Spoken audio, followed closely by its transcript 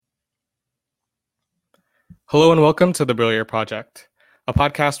Hello and welcome to the Brillier Project, a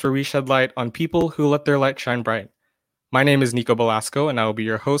podcast where we shed light on people who let their light shine bright. My name is Nico Belasco, and I will be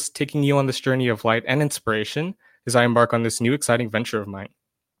your host, taking you on this journey of light and inspiration as I embark on this new exciting venture of mine.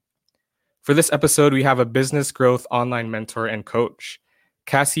 For this episode, we have a business growth online mentor and coach.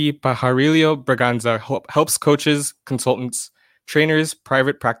 Kassy Pajarillo Braganza helps coaches, consultants, trainers,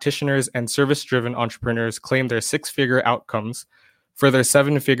 private practitioners, and service-driven entrepreneurs claim their six-figure outcomes for their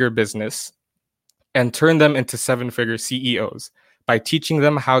seven-figure business and turn them into seven-figure CEOs by teaching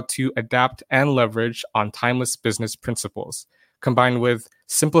them how to adapt and leverage on timeless business principles, combined with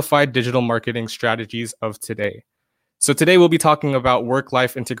simplified digital marketing strategies of today. So today we'll be talking about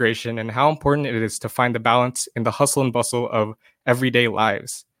work-life integration and how important it is to find the balance in the hustle and bustle of everyday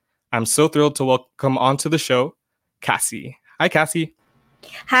lives. I'm so thrilled to welcome onto the show, Kassy. Hi, Kassy.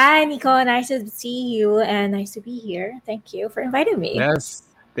 Hi, Nico. Nice to see you and nice to be here. Thank you for inviting me. Yes,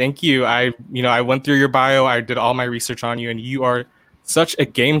 thank you. I went through your bio. I did all my research on you, and you are such a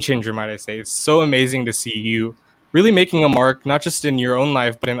game changer, might I say. It's so amazing to see you really making a mark, not just in your own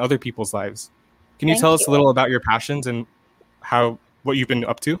life, but in other people's lives. Can you tell us a little about your passions and what you've been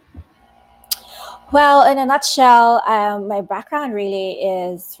up to? Well, in a nutshell, my background really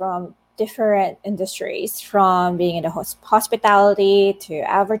is from different industries, from being in the hospitality to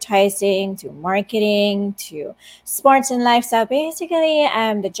advertising to marketing to sports and lifestyle. Basically,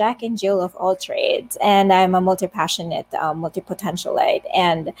 I'm the Jack and Jill of all trades, and I'm a multi-passionate, multi-potentialite.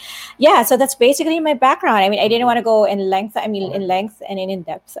 And yeah, so that's basically my background. I mean, I didn't want to go in length and in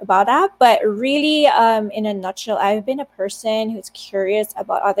depth about that, but really, in a nutshell, I've been a person who's curious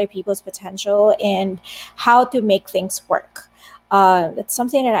about other people's potential and how to make things work. It's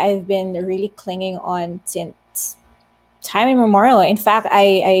something that I've been really clinging on since time immemorial. In fact,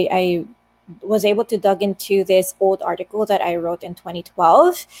 I was able to dug into this old article that I wrote in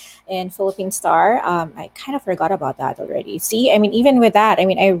 2012 in Philippine Star. I kind of forgot about that already. See, I mean, even with that, I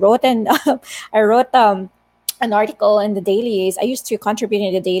mean, I wrote an article in the dailies. I used to contribute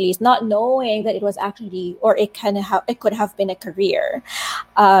in the dailies, not knowing that it was actually, or it could have been a career.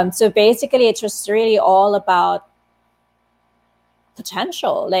 So basically, it's just really all about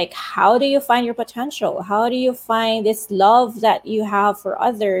potential. Like, how do you find your potential? How do you find this love that you have for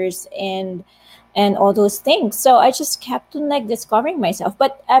others and all those things? So I just kept on like discovering myself.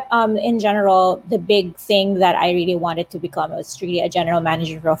 But in general, the big thing that I really wanted to become was really a general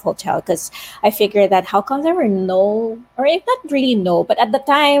manager of a hotel, because I figured that how come there were no, or if not really no, but at the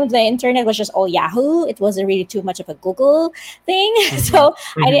time the internet was just all Yahoo. It wasn't really too much of a Google thing. So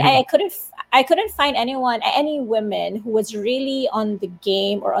I couldn't find any women who was really on the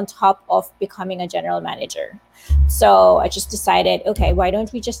game or on top of becoming a general manager. So I just decided, okay, why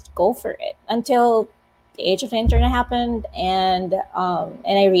don't we just go for it? Until the age of the internet happened, and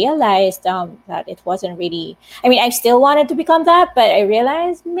I realized that it wasn't really. I mean, I still wanted to become that, but I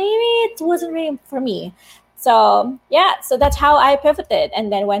realized maybe it wasn't really for me. So yeah, so that's how I pivoted,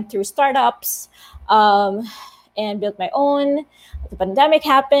 and then went through startups, and built my own. The pandemic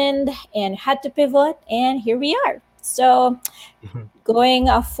happened and had to pivot, and here we are. So going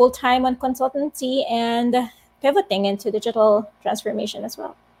full time on consultancy and pivoting into digital transformation as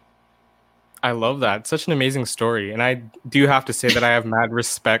well. I love that. Such an amazing story. And I do have to say that I have mad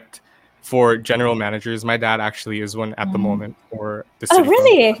respect for general managers. My dad actually is one at the moment for the city. Oh,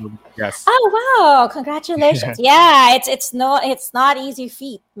 really? Yes. Oh, wow. Congratulations. Yeah, it's not easy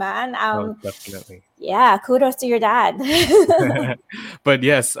feat, man. No, definitely. Yeah, kudos to your dad. But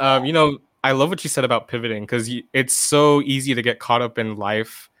yes, I love what you said about pivoting, because it's so easy to get caught up in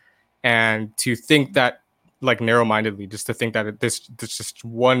life and to think that, like, narrow-mindedly, just to think that there's just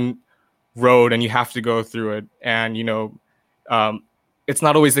one road and you have to go through it. And, it's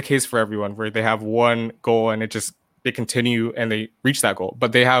not always the case for everyone, where they have one goal and they continue and they reach that goal.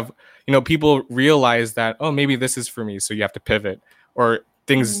 But they have, people realize that, oh, maybe this is for me. So you have to pivot, or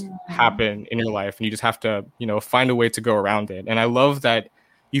things happen in your life and you just have to, find a way to go around it. And I love that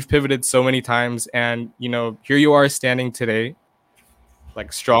you've pivoted so many times, and, here you are standing today,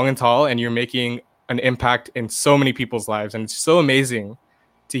 like, strong and tall, and you're making an impact in so many people's lives. And it's so amazing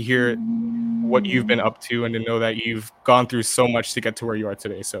to hear what you've been up to and to know that you've gone through so much to get to where you are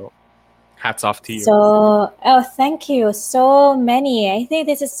today. So hats off to you. So, thank you. So many. I think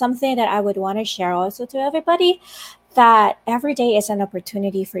this is something that I would want to share also to everybody, that every day is an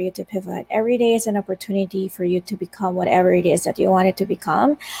opportunity for you to pivot. Every day is an opportunity for you to become whatever it is that you wanted to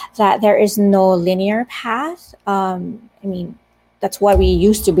become, that there is no linear path. I mean, that's what we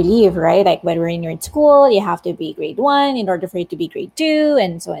used to believe, right? Like, when you're in school, you have to be grade 1 in order for you to be grade 2,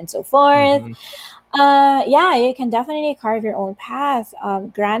 and so on and so forth. Yeah, you can definitely carve your own path.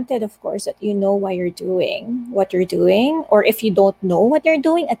 Granted, of course, that you know why you're doing what you're doing, or if you don't know what you're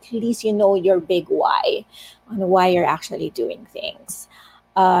doing, at least you know your big why on why you're actually doing things.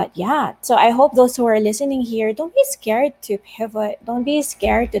 Yeah, so I hope those who are listening here, don't be scared to pivot. Don't be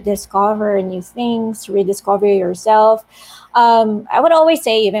scared to discover new things, rediscover yourself. I would always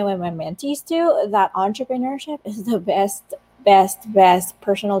say, even with my mentees too, that entrepreneurship is the best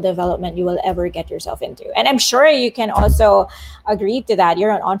personal development you will ever get yourself into. And I'm sure you can also agree to that.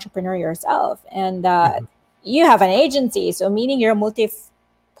 You're an entrepreneur yourself, and you have an agency, so meaning you're a multi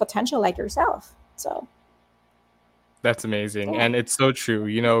potential like yourself. So That's amazing. yeah. And it's so true.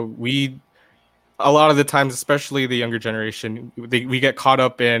 A lot of the times, especially the younger generation, we get caught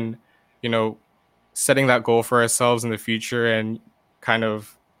up in, you know, setting that goal for ourselves in the future, and kind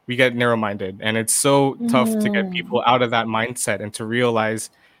of we get narrow minded. And it's so tough to get Mm-hmm. people out of that mindset and to realize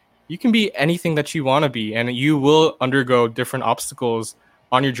you can be anything that you want to be, and you will undergo different obstacles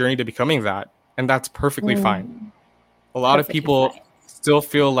on your journey to becoming that. And that's perfectly fine. Mm, A lot of perfectly people fine. still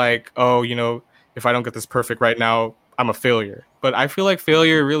feel like, oh, if I don't get this perfect right now, I'm a failure. But I feel like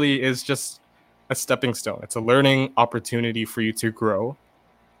failure really is just a stepping stone. It's a learning opportunity for you to grow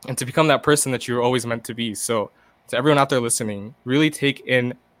and to become that person that you're always meant to be. So, to everyone out there listening, really take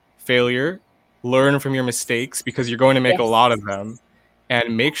in failure, learn from your mistakes, because you're going to make a lot of Yes. them,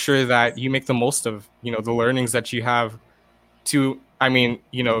 and make sure that you make the most of, the learnings that you have.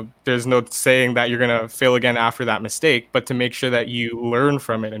 There's no saying that you're going to fail again after that mistake, but to make sure that you learn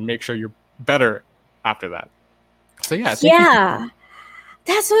from it and make sure you're better after that. So yeah, thank you. Yeah.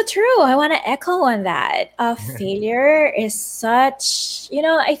 That's so true. I want to echo on that. Failure is such,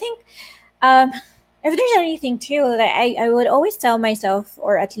 I think, um, if there's anything too that I would always tell myself,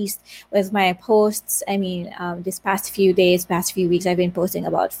 or at least with my posts, I mean, this past few days, past few weeks, I've been posting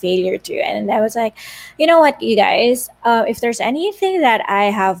about failure too. And I was like, you know what, you guys, if there's anything that I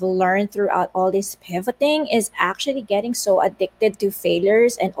have learned throughout all this pivoting is actually getting so addicted to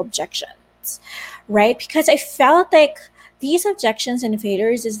failures and objections, right? Because I felt like these objections and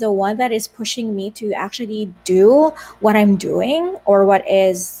failures is the one that is pushing me to actually do what I'm doing, or what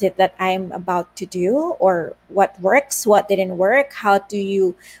is it that I'm about to do, or what works, what didn't work, how do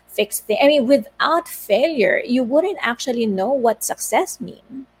you fix things. I mean, without failure, you wouldn't actually know what success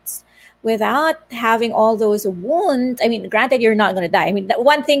means. Without having all those wounds, I mean, granted, you're not going to die. I mean, the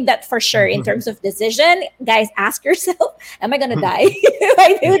one thing that for sure in terms of decision, guys, ask yourself, am I going to die if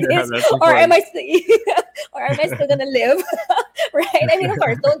I do Yeah, this? that's Or am important. I or am I still going to live? Right? I mean, of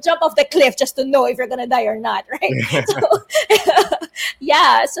course, don't jump off the cliff just to know if you're gonna die or not, right? So,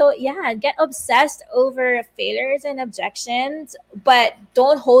 yeah. So yeah, get obsessed over failures and objections, but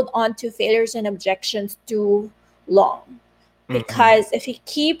don't hold on to failures and objections too long, Mhm. because if you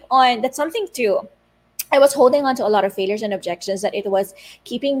keep on, that's something too. I was holding on to a lot of failures and objections that it was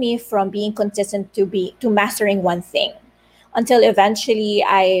keeping me from being consistent to mastering one thing, until eventually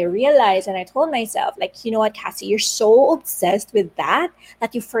I realized, and I told myself, like, you know what, Cassie, you're so obsessed with that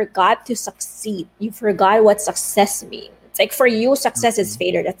you forgot to succeed. You forgot what success means. Like, for you, success is Mhm.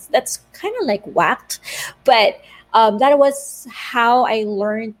 failure. That's kind of like whacked, but that was how I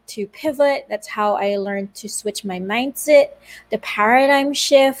learned to pivot. That's how I learned to switch my mindset, the paradigm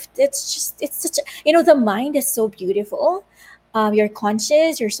shift. It's such a, the mind is so beautiful. Your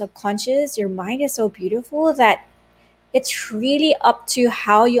conscious, your subconscious, your mind is so beautiful that it's really up to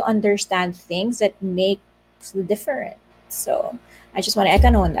how you understand things that makes the difference. So I just want to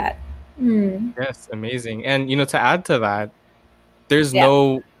echo on that. Hmm. Yes, amazing. And to add to that, there's Yeah,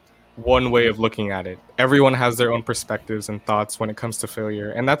 no one way of looking at it. Everyone has their own perspectives and thoughts when it comes to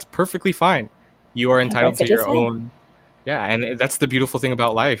failure, and that's perfectly fine. You are entitled to perfectly your fine. own. Yeah, and that's the beautiful thing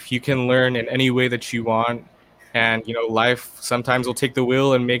about life. You can learn in any way that you want, and life sometimes will take the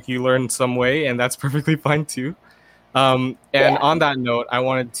wheel and make you learn some way, and that's perfectly fine too. And Yeah, on that note, I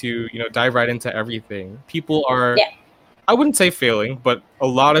wanted to dive right into everything. People are, yeah. I wouldn't say failing, but a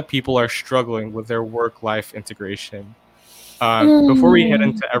lot of people are struggling with their work-life integration. Before we head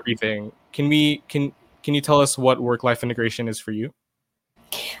Mm. into everything, can you tell us what work-life integration is for you?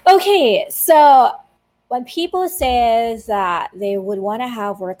 Okay, so when people says that they would want to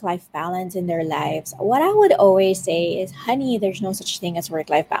have work-life balance in their lives, what I would always say is, honey, there's no such thing as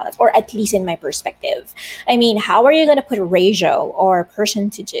work-life balance, or at least in my perspective. I mean, how are you going to put a ratio or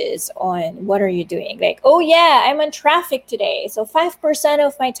percentages on what are you doing? Like, oh yeah, I'm on traffic today, so 5%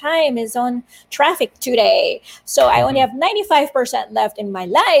 of my time is on traffic today, so I only have 95% left in my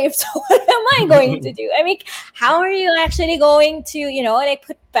life. So what am I going to do? I mean, how are you actually going to, like,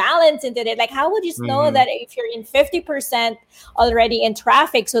 put balance into it. Like, how would you know Hmm. that if you're in 50% already in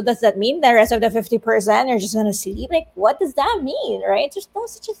traffic, so does that mean the rest of the 50% are just gonna sleep? Like, what does that mean, right? There's no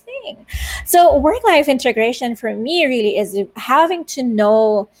such a thing. So work life integration for me really is having to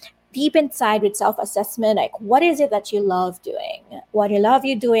know deep inside with self-assessment, like what is it that you love doing, what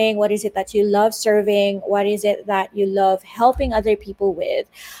is it that you love serving, what is it that you love helping other people with,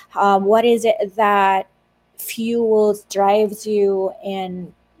 what is it that fuels, drives you,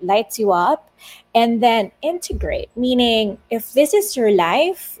 and lights you up. And then integrate, meaning if this is your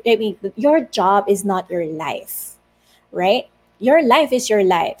life, I mean, your job is not your life, right? Your life is your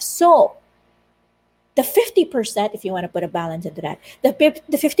life. So the 50%, if you want to put a balance into that, the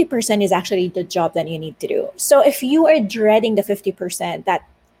 50% is actually the job that you need to do. So if you are dreading the 50%, that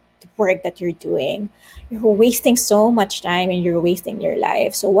work that you're doing, you're wasting so much time and you're wasting your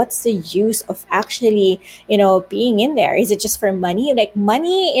life. So what's the use of actually, being in there? Is it just for money? Like,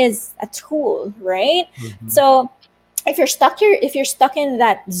 money is a tool, right? Hmm. So if you're stuck in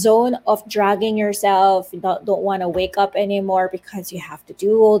that zone of dragging yourself, you don't want to wake up anymore because you have to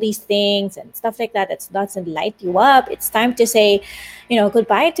do all these things and stuff like that, that doesn't light you up. It's time to say,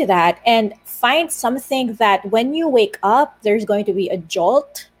 goodbye to that, and find something that when you wake up, there's going to be a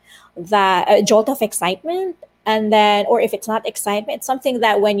jolt of excitement. And then, or if it's not excitement, it's something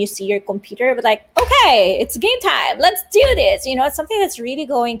that when you see your computer, but like, okay, it's game time, let's do this. It's something that's really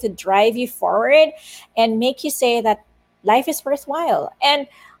going to drive you forward and make you say that life is worthwhile. And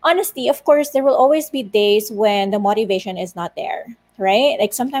honestly, of course, there will always be days when the motivation is not there, right?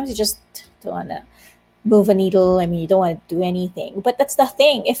 Like, sometimes you just don't want to move a needle. I mean, you don't want to do anything. But that's the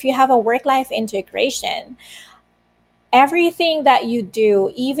thing. If you have a work life integration, everything that you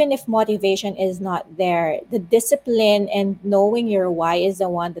do, even if motivation is not there, the discipline and knowing your why is the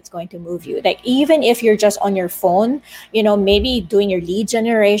one that's going to move you. Like, even if you're just on your phone, maybe doing your lead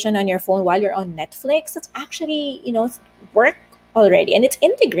generation on your phone while you're on Netflix, that's actually, work already, and it's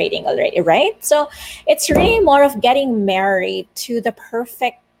integrating already, right? So it's really more of getting married to the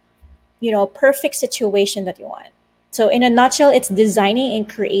perfect situation that you want. So in a nutshell, it's designing and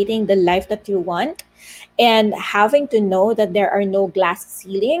creating the life that you want, and having to know that there are no glass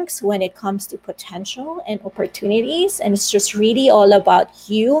ceilings when it comes to potential and opportunities. And it's just really all about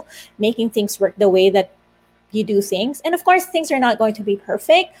you making things work the way that you do things. And of course, things are not going to be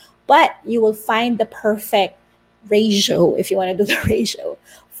perfect, but you will find the perfect ratio, if you want to do the ratio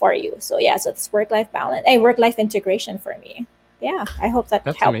for you. So yeah, so it's work-life balance, a work-life integration for me. Yeah, I hope that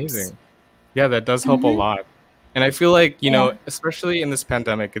That's helps. amazing. Yeah, that does help a Mm-hmm. lot. And I feel like, Yeah. especially in this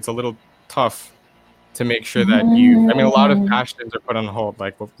pandemic, it's a little tough to make sure that I mean, a lot of Mm-hmm. passions are put on hold.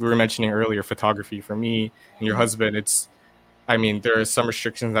 Like what we were mentioning earlier, photography for me and your husband, I mean, there are some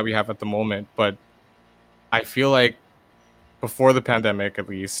restrictions that we have at the moment, but I feel like before the pandemic, at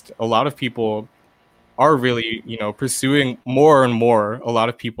least, a lot of people are really, pursuing more and more. A lot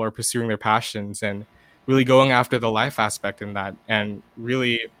of people are pursuing their passions and really going after the life aspect in that and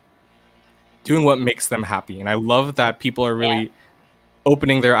really doing what makes them happy. And I love that people are Yeah. really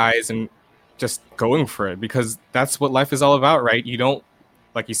opening their eyes and just going for it because that's what life is all about, right? You don't,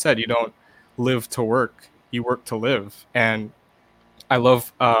 like you said, you don't live to work, you work to live. And I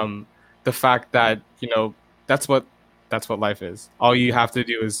love the fact that, that's what that's what life is. All you have to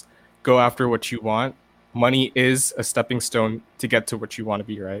do is go after what you want. Money is a stepping stone to get to what you want to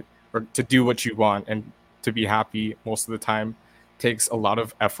be, right? Or to do what you want and to be happy most of the time takes a lot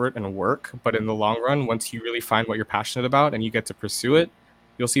of effort and work, but in the long run, once you really find what you're passionate about and you get to pursue it,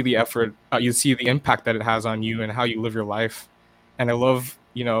 you'll see the effort, you'll see the impact that it has on you and how you live your life. And I love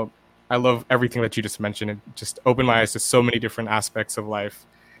everything that you just mentioned. It just opened my eyes to so many different aspects of life,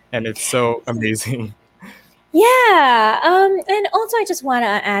 and it's so amazing. Yeah. And also, I just want to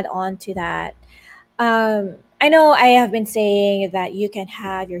add on to that. I know I have been saying that you can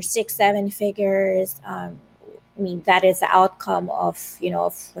have your 6, 7 figures. I mean, that is the outcome of,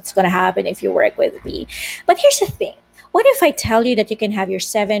 of what's going to happen if you work with me. But here's the thing. What if I tell you that you can have your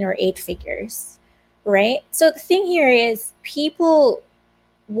 7 or 8 figures, right? So the thing here is, people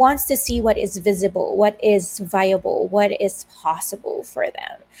wants to see what is visible, what is viable, what is possible for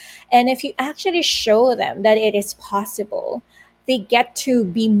them. And if you actually show them that it is possible, they get to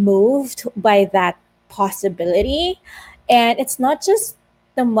be moved by that possibility. And it's not just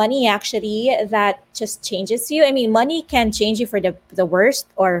the money actually that just changes you. I mean, money can change you for the worst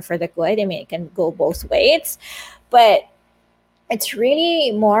or for the good. I mean, it can go both ways. But it's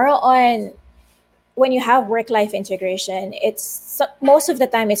really more on when you have work-life integration, most of the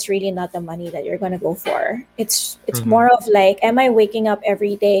time it's really not the money that you're going to go for. It's Mm-hmm. more of like, am I waking up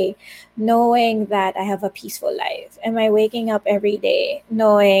every day knowing that I have a peaceful life? Am I waking up every day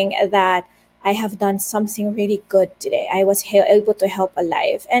knowing that I have done something really good today? I was able to help a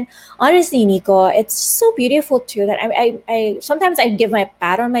life. And honestly, Nico, it's so beautiful too that I sometimes I give my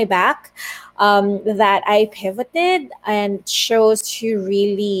pat on my back, that I pivoted and chose to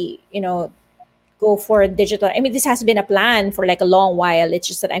really, go for digital. I mean, this has been a plan for like a long while. It's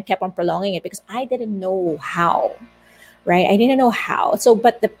just that I kept on prolonging it because I didn't know how, right? I didn't know how. So,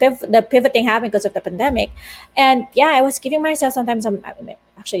 but the pivoting happened because of the pandemic, and yeah, I was giving myself sometimes. I mean,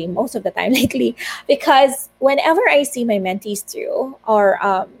 actually, most of the time lately, because whenever I see my mentees too, or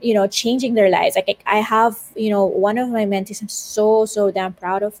changing their lives, like I have, one of my mentees. I'm so damn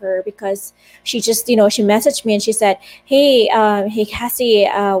proud of her because she just, she messaged me and she said, "Hey, Kassy,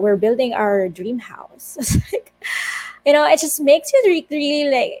 we're building our dream house." It's like, it just makes you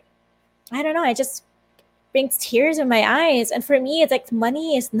really like, I don't know. It just brings tears in my eyes. And for me, it's like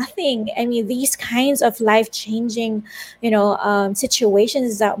money is nothing. I mean, these kinds of life changing,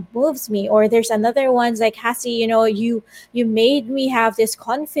 situations that moves me. Or there's another ones like, Cassie, you made me have this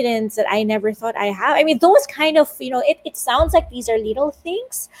confidence that I never thought I have. I mean, those kind of, it sounds like these are little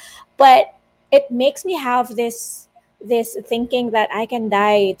things, but it makes me have this thinking that I can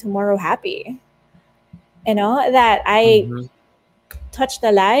die tomorrow happy. That I Mm-hmm. touch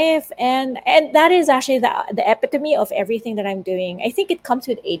the life, and that is actually the epitome of everything that I'm doing. I think it comes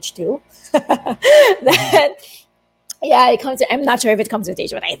with age too. Mm-hmm. That yeah, it comes I'm not sure if it comes with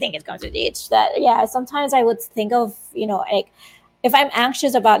age, but I think it comes with age. That yeah, sometimes I would think of, like, if I'm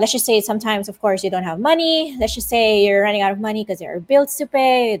anxious about, let's just say, sometimes of course you don't have money, let's just say you're running out of money because there are bills to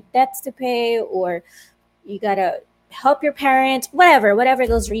pay, debts to pay, or you gotta help your parents, whatever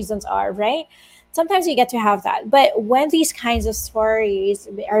those reasons are, right? Sometimes you get to have that. But when these kinds of stories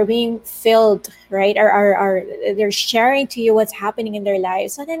are being filled, right, are they're sharing to you what's happening in their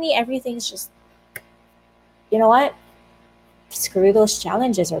lives, suddenly everything's just, you know what, screw those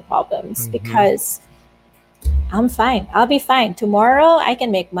challenges or problems, Mm-hmm. because I'm fine. I'll be fine. Tomorrow I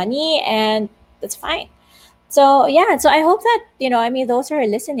can make money, and that's fine. So yeah, so I hope that, I mean, those who are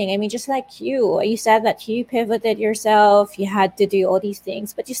listening, I mean, just like you said that you pivoted yourself, you had to do all these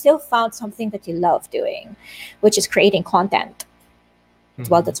things, but you still found something that you love doing, which is creating content.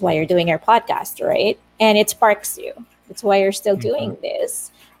 Well, Mm-hmm. that's why you're doing your podcast, right? And it sparks you. That's why you're still Mm-hmm. doing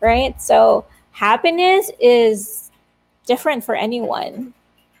this, right? So happiness is different for anyone.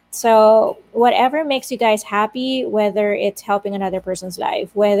 So whatever makes you guys happy, whether it's helping another person's life,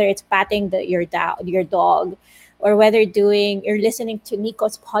 whether it's patting your dog, or whether you're listening to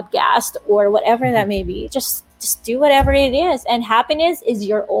Nico's podcast, or whatever that may be, just do whatever it is. And happiness is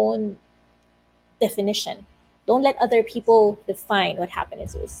your own definition. Don't let other people define what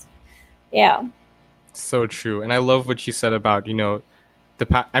happiness is. Yeah. So true. And I love what you said about, I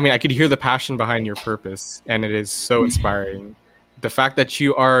mean, I could hear the passion behind your purpose, and it is so inspiring. The fact that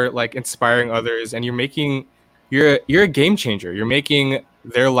you are like inspiring others, and you're a game changer. You're making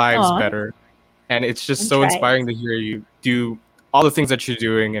their lives Aw, better, and it's just I'm so trying. inspiring to hear you do all the things that you're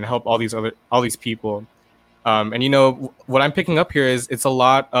doing and help all these people. And what I'm picking up here is it's a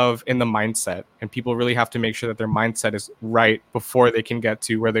lot of in the mindset, and people really have to make sure that their mindset is right before they can get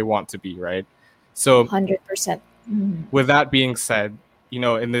to where they want to be, right? So 100%. Mhm. with that being said,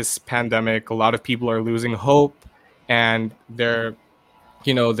 in this pandemic, a lot of people are losing hope, and they're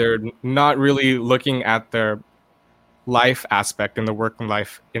not really looking at their life aspect and the work and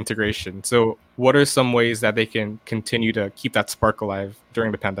life integration. So, what are some ways that they can continue to keep that spark alive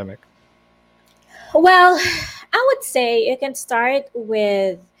during the pandemic? Well, I would say you can start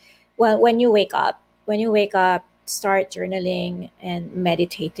with, well, when you wake up. When you wake up, start journaling and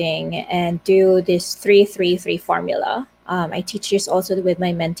meditating, and do this 3-3-3 formula. I teach this also with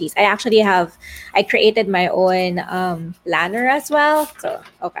my mentees. I created my own planner as well. So,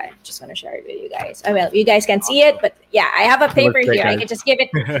 okay, just want to share it with you guys. I will, you guys can see it, Awesome. but yeah, I have a That looks paper great, here. I guys. can just give it,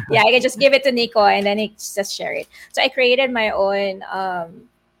 yeah, I can just give it to Nico, and then he just share it. So I created my own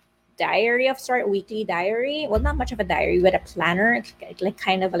diary of sort, weekly diary. Well, not much of a diary, but a planner, like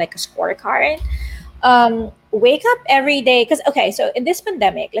kind of like a scorecard. Wake up every day, because okay, so in this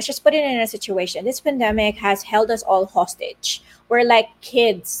pandemic, let's just put it in a situation. This pandemic has held us all hostage. We're like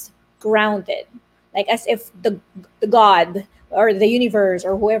kids, grounded, like as if the God or the universe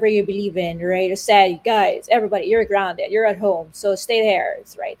or whoever you believe in, right, said, guys, everybody, you're grounded, you're at home, so stay there,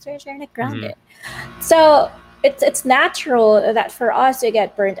 right? So you're like Mhm. grounded. So it's natural that for us to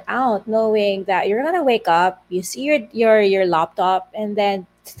get burnt out, knowing that you're gonna wake up, you see your laptop, and then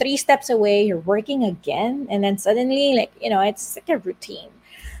three steps away, you're working again, and then suddenly, like, it's like a routine.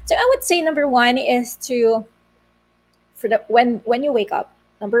 So I would say number one is to, for the when you wake up,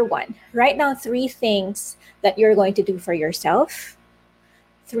 number one, write down three things that you're going to do for yourself,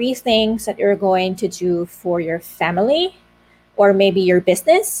 three things that you're going to do for your family or maybe your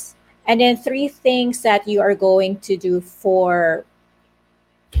business, and then three things that you are going to do for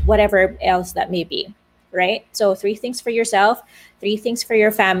whatever else that may be, right? So three things for yourself, three things for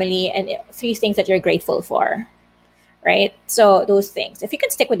your family, and three things that you're grateful for, right? So those things, if you can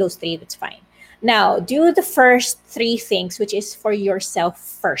stick with those three, that's fine. Now do the first three things, which is for yourself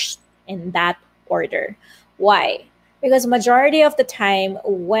first, in that order. Why? Because majority of the time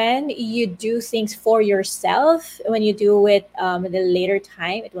when you do things for yourself, when you do it in the later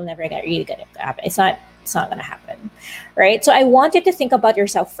time, it will never get really gonna happen. It's not gonna happen, right? So I want you to think about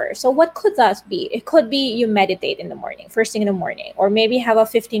yourself first. So what could that be? It could be you meditate in the morning, first thing in the morning, or maybe have a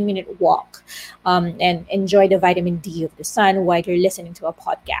 15-minute walk, and enjoy the vitamin D of the sun while you're listening to a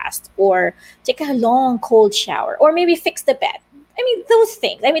podcast, or take a long cold shower, or maybe fix the bed. I mean, those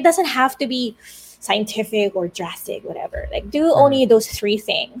things. I mean, it doesn't have to be scientific or drastic, whatever. Like, do only those three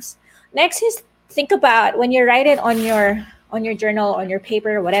things. Next is think about when you write it on your journal, on your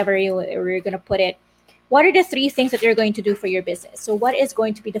paper, whatever you're gonna put it. What are the three things that you're going to do for your business? So, what is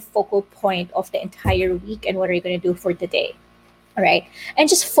going to be the focal point of the entire week, and what are you going to do for the day? All right, and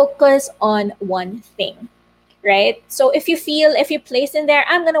just focus on one thing, right? So if you place in there,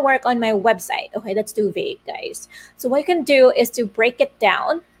 I'm gonna work on my website. Okay, that's too vague, guys. So what you can do is to break it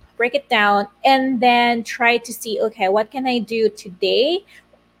down, and then try to see, okay, what can I do today,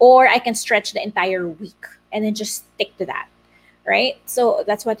 or I can stretch the entire week, and then just stick to that, right? So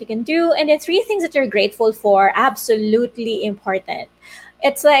that's what you can do. And the three things that you're grateful for, absolutely important.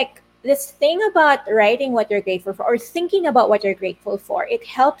 It's like this thing about writing what you're grateful for or thinking about what you're grateful for. It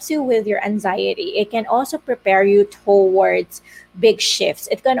helps you with your anxiety. It can also prepare you towards big shifts.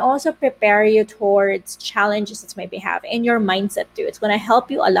 It can also prepare you towards challenges that you might be having in your mindset too. It's going to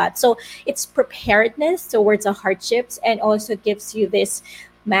help you a lot. So it's preparedness towards the hardships, and also gives you this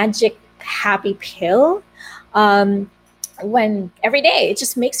magic happy pill. Um, when every day it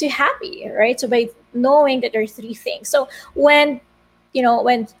just makes you happy, right? So by knowing that there are three things, so when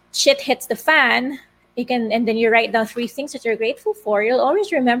when shit hits the fan, you can, and then you write down three things that you're grateful for, you'll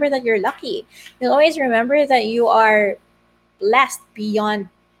always remember that you're lucky. You'll always remember that you are blessed beyond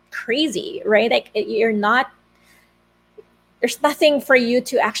crazy, right? Like you're not, there's nothing for you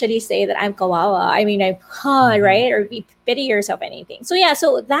to actually say that I'm kawawa. I mean, right? Or be pity yourself, anything. So yeah,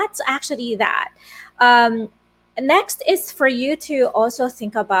 so that's actually that. Um, Next is for you to also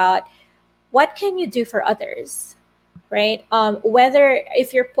think about what can you do for others, right? Whether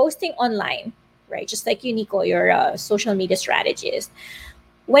if you're posting online, right? Just like you, Nico, you're a social media strategist.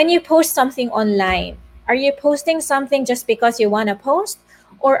 When you post something online, are you posting something just because you want to post?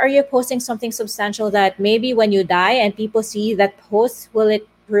 Or are you posting something substantial that maybe when you die and people see that post, will it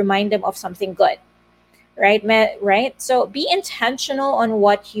remind them of something good? Right, right. So be intentional on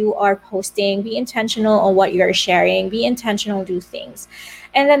what you are posting, be intentional on what you're sharing, be intentional, do things.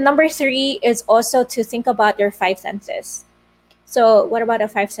 And then number three is also to think about your five senses. So what about the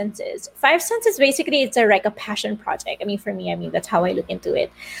five senses? Five senses, basically it's a like a passion project. I mean, for me, I mean, that's how I look into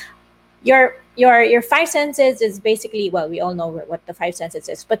it. Your five senses is basically, well, we all know what the five senses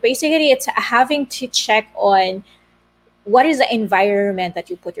is, but basically it's having to check on what is the environment that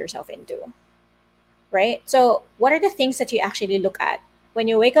you put yourself into, right? So, what are the things that you actually look at when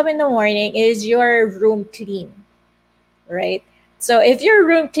you wake up in the morning? Is your room clean, right? So, if your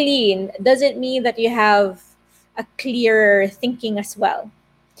room clean, does it mean that you have a clear thinking as well,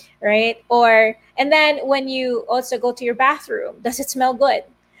 right? Or and then when you also go to your bathroom, does it smell good?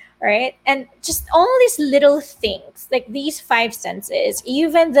 Right? And just all these little things, like these five senses,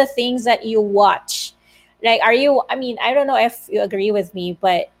 even the things that you watch. Like, are you, I mean, I don't know if you agree with me,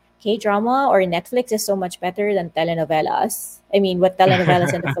 but K drama or Netflix is so much better than telenovelas. I mean, what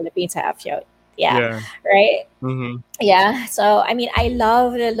telenovelas in the Philippines have showed. Yeah, Yeah. right. Hmm. Yeah. So, I mean, I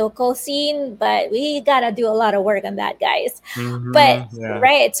love the local scene, but we gotta do a lot of work on that, guys. But, Yeah.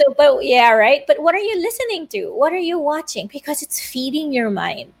 right. So, but yeah, right. But what are you listening to? What are you watching? Because it's feeding your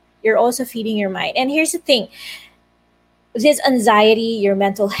mind. You're also feeding your mind. And here's the thing, this anxiety, your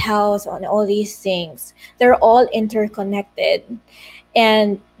mental health, on all these things, they're all interconnected.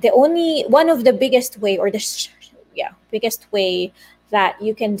 And the only one of the biggest way, or the biggest way that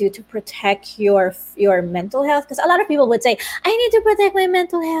you can do to protect your mental health, because a lot of people would say, I need to protect my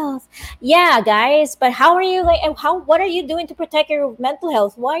mental health. Yeah, guys, but how are you, like, and how, what are you doing to protect your mental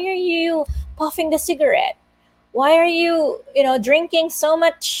health? Why are you puffing the cigarette? Why are you, drinking so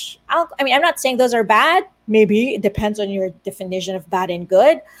much alcohol? I mean, I'm not saying those are bad. Maybe it depends on your definition of bad and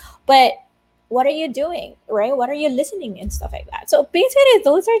good. But what are you doing, right? What are you listening and stuff like that? So basically,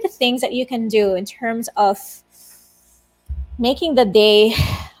 those are the things that you can do in terms of making the day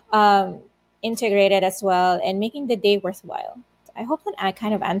um, integrated as well and making the day worthwhile. I hope that I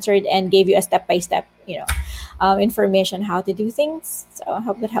kind of answered and gave you a step by step, information how to do things. So I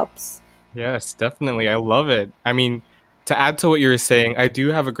hope that helps. Yes, definitely. I love it. I mean, to add to what you were saying, I do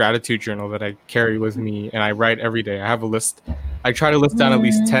have a gratitude journal that I carry with me and I write every day. I have a list. I try to list down at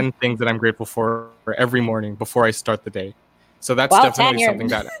least Mm, 10 things that I'm grateful for every morning before I start the day. So that's wow, definitely 10 something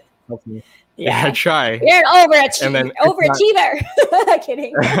year. that helps me. I Yeah. try. You're an And then overachiever.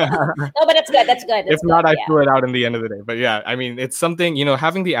 Kidding. No, but that's good. That's good. if That's good. not, I Yeah. throw it out in the end of the day. But yeah, I mean, it's something,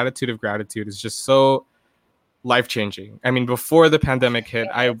 having the attitude of gratitude is just so life changing. I mean, before the pandemic hit,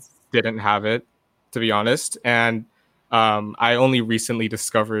 I Yes. didn't have it, to be honest. And I only recently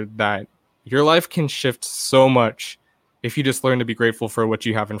discovered that your life can shift so much if you just learn to be grateful for what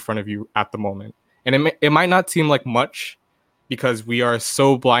you have in front of you at the moment. And it might not seem like much because we are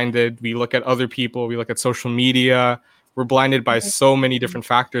so blinded. We look at other people, we look at social media. We're blinded by so many different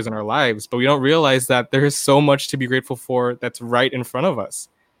factors in our lives, but we don't realize that there is so much to be grateful for that's right in front of us.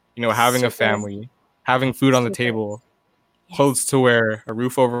 Having a Super. family, having food on the Super. table, clothes Yes. to wear, a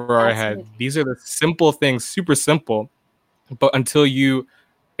roof over our head. Absolutely. These are the simple things, super simple. But until you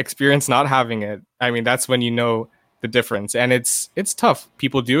experience not having it, I mean, that's when you know the difference. And it's tough.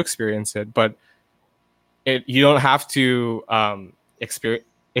 People do experience it, but you don't have to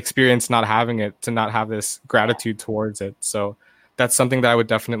experience not having it to not have this Yeah. gratitude towards it. So that's something that I would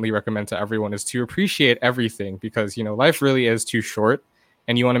definitely recommend to everyone is to appreciate everything because life really is too short,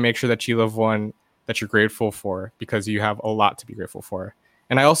 and you want to make sure that you live one that you're grateful for because you have a lot to be grateful for.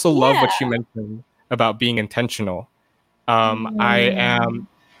 And I also love what you Yeah. mentioned about being intentional. I Mm. am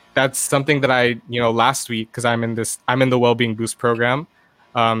That's something that I, last week, because I'm in the Wellbeing Boost program.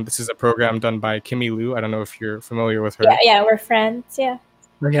 This is a program done by Kimmy Lou. I don't know if you're familiar with Yeah. her. Yeah. We're friends. Yeah.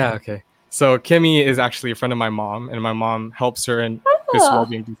 Oh, yeah, okay. So Kimmy is actually a friend of my mom, and my mom helps her in this Oh.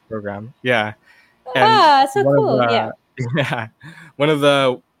 Wellbeing Boost program. Yeah, and Ah, so one of cool. Yeah. the yeah, one of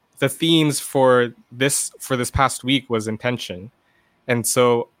the themes for this past week was intention. And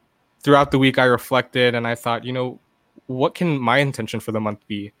so throughout the week, I reflected and I thought, what can my intention for the month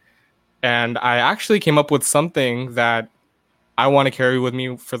be? And I actually came up with something that I want to carry with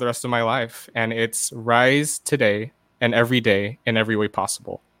me for the rest of my life. And it's rise today and every day in every way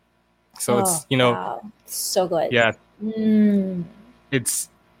possible. So Oh, wow. So good. yeah, Mm. it's,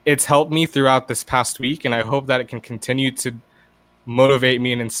 it's helped me throughout this past week. And I hope that it can continue to motivate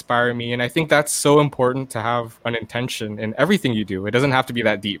me and inspire me. And I think that's so important to have an intention in everything you do. It doesn't have to be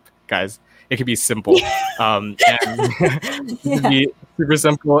that deep, guys. It could be simple. And it could Yeah. be super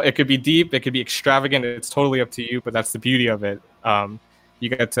simple. It could be deep. It could be extravagant. It's totally up to you, but that's the beauty of it. You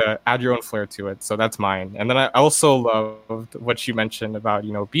get to add your own flair to it. So that's mine. And then I also loved what you mentioned about,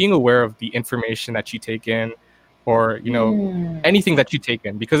 being aware of the information that you take in or, Mm. anything that you take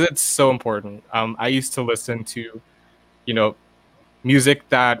in because it's so important. I used to listen to, you know, music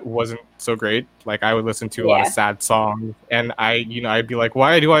that wasn't so great. Like I would listen to a lot of Yeah. sad songs and I'd be like,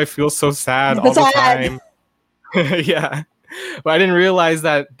 why do I feel so sad all the Sad. time? Yeah. But I didn't realize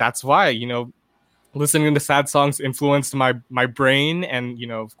that that's why, listening to sad songs influenced my brain and,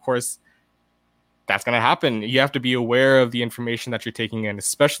 of course, that's going to happen. You have to be aware of the information that you're taking in,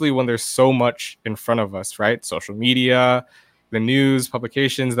 especially when there's so much in front of us, right? Social media, the news,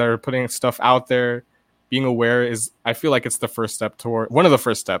 publications that are putting stuff out there. Being aware is, I feel like it's the first step toward one of the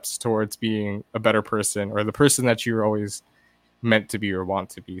first steps towards being a better person or the person that you're always meant to be or want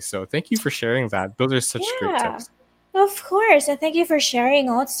to be. So thank you for sharing that. Those are such great Yeah. tips. Of course, and thank you for sharing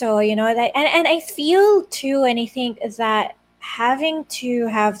also, that and I feel too, and I think that having to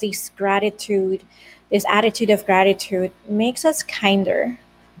have this attitude of gratitude makes us kinder,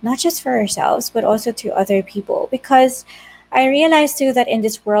 not just for ourselves, but also to other people. Because I realize too that in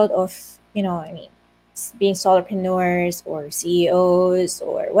this world of, I mean, being solopreneurs or CEOs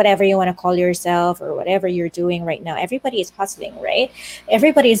or whatever you want to call yourself or whatever you're doing right now, everybody is hustling, right?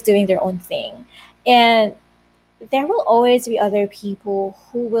 Everybody is doing their own thing. And there will always be other people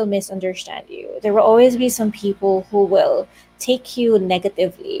who will misunderstand you. There will always be some people who will take you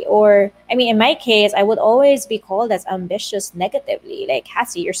negatively. Or, I mean, in my case, I would always be called as ambitious negatively. Like,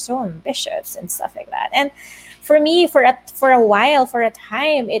 Kassy, you're so ambitious and stuff like that. And for me, for a while, for a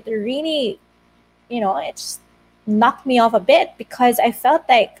time, it really, it just knocked me off a bit because I felt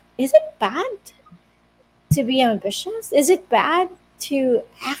like, is it bad to be ambitious? Is it bad to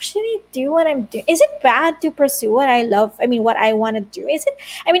actually do what I'm doing? Is it bad to pursue what I love? I mean, what I want to do? Is it,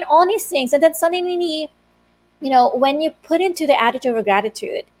 I mean, all these things. And then suddenly, when you put into the attitude of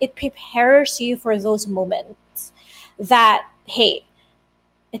gratitude, it prepares you for those moments that, hey,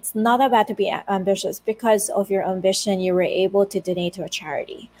 it's not about to be ambitious. Because of your ambition, you were able to donate to a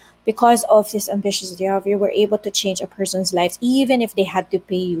charity. Because of this ambition that you have, you were able to change a person's life, even if they had to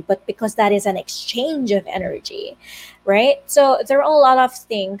pay you. But because that is an exchange of energy, right? So there are a lot of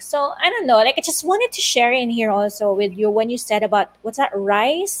things. So I don't know. Like, I just wanted to share in here also with you when you said about what's that,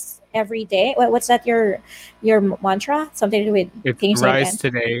 rise every day. What's that, your mantra? Something to do with. It's Can you say it rise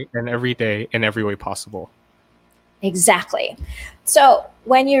again? today and every day in every way possible. Exactly. So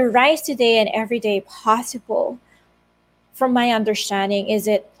when you rise today and every day possible, from my understanding, is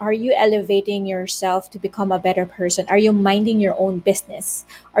it, are you elevating yourself to become a better person? Are you minding your own business?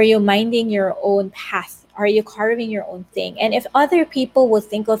 Are you minding your own path? Are you carving your own thing? And if other people would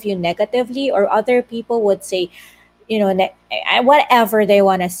think of you negatively, or other people would say, whatever they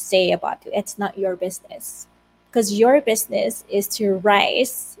want to say about you, it's not your business. Because your business is to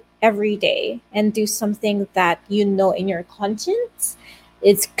rise every day and do something that you know in your conscience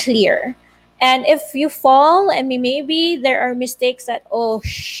is clear. And if you fall, I mean, maybe there are mistakes that, oh,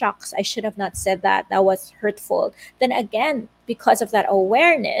 shucks, I should have not said that. That was hurtful. Then again, because of that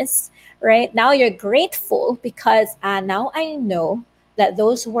awareness, right, now you're grateful because now I know that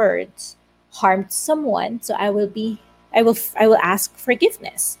those words harmed someone. So I will ask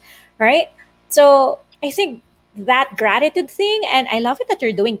forgiveness, right? So I think that gratitude thing, and I love it that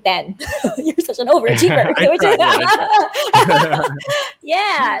you're doing 10. You're such an overachiever. I try.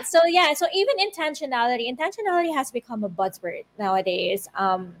 Yeah, I try. So even intentionality has become a buzzword nowadays.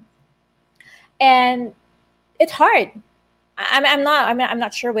 And it's hard. I'm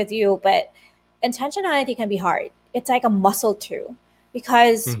not sure with you, but intentionality can be hard. It's like a muscle too,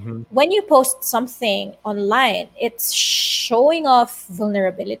 because Mhm. when you post something online, it's showing off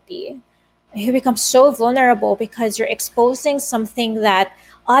vulnerability. You become so vulnerable because you're exposing something that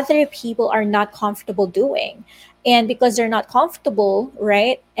other people are not comfortable doing. And because they're not comfortable,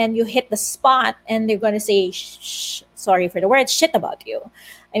 right? And you hit the spot and they're going to say, sorry for the word, shit about you.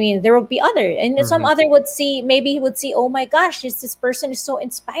 I mean, there will be other, and then some Mhm. other would see, maybe he would see, oh my gosh, this person is so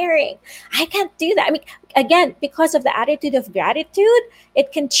inspiring. I can't do that. I mean, again, because of the attitude of gratitude,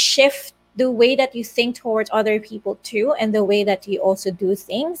 it can shift the way that you think towards other people too, and the way that you also do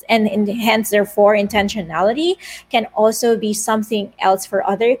things, and hence therefore intentionality can also be something else for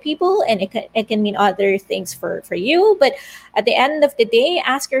other people, and it can mean other things for you. But at the end of the day,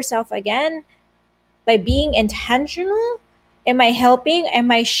 ask yourself again, by being intentional, am I helping,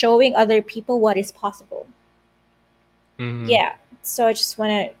 am I showing other people what is possible? Mhm. Yeah. So I just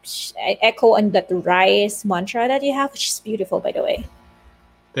want to echo on that rise mantra that you have, which is beautiful, by the way.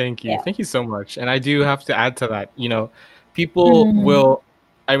 Thank you. Yeah. Thank you so much. And I do have to add to that, people Mm, will,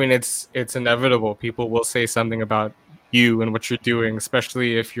 I mean, it's inevitable. People will say something about you and what you're doing,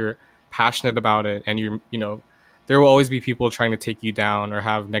 especially if you're passionate about it, and there will always be people trying to take you down or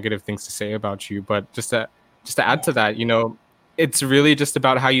have negative things to say about you. But just to add to that, it's really just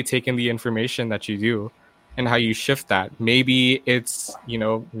about how you take in the information that you do and how you shift that. Maybe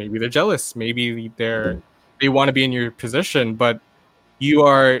maybe they're jealous, maybe they want to be in your position, but you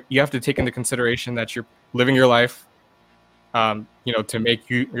have to take into consideration that you're living your life, to make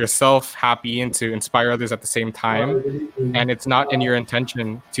yourself happy and to inspire others at the same time. And it's not in your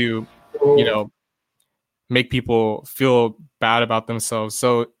intention to, you know, make people feel bad about themselves.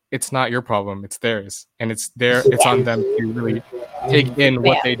 So it's not your problem, it's theirs. And it's on them to really take in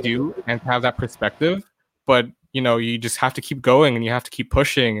what yeah. they do and have that perspective. But, you just have to keep going and you have to keep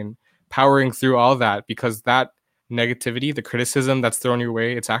pushing and powering through all that, because that negativity, the criticism that's thrown your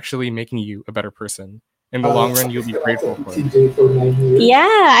way, it's actually making you a better person. In the long run, you'll be grateful for it.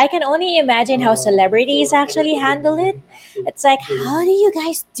 Yeah, I can only imagine how celebrities actually handle it. It's like, how do you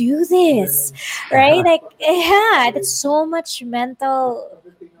guys do this? Right? Like, yeah, that's so much mental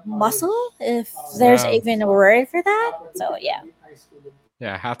muscle, if there's Yeah. even a word for that. So, yeah.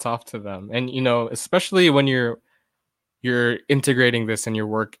 Yeah, hats off to them. And especially when you're integrating this in your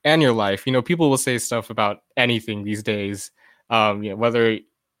work and your life. People will say stuff about anything these days.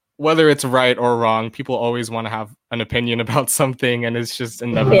 Whether it's right or wrong, people always want to have an opinion about something, and it's just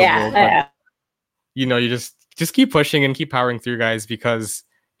inevitable. But Yeah. you just keep pushing and keep powering through, guys, because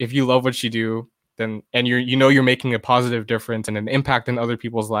if you love what you do, then and you're making a positive difference and an impact in other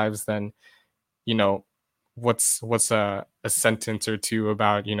people's lives, then you know what's a sentence or two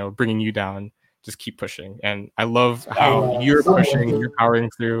about bringing you down. Just keep pushing, and I love how you're pushing, you're powering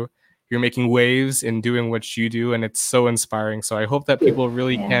through. you're making waves in doing what you do, and it's so inspiring. So I hope that people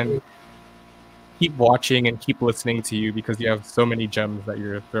really can keep watching and keep listening to you, because you have so many gems that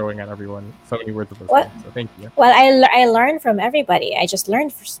you're throwing at everyone, so many words of Well, wisdom. So thank you. well, I learned from everybody. I just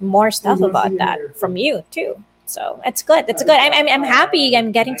learned more stuff about that from you too. So it's good. It's good. I'm happy.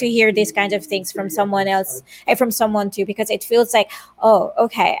 I'm getting to hear these kinds of things from someone else, from someone too, because it feels like, oh,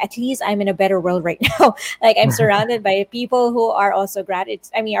 okay, at least I'm in a better world right now. Like I'm surrounded by people who are also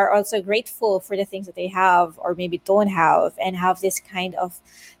are also grateful for the things that they have or maybe don't have, and have this kind of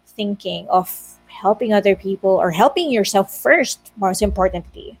thinking of helping other people or helping yourself first, most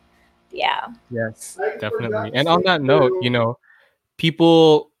importantly. Yeah. Yes, definitely. And on that note,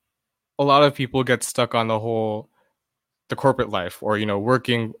 people, a lot of people get stuck on the corporate life, or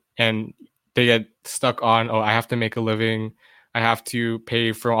working, and they get stuck on, oh, I have to make a living, I have to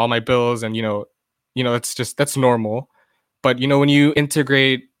pay for all my bills, and it's just, that's normal. But when you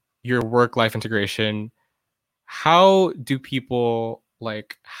integrate your work life integration, how do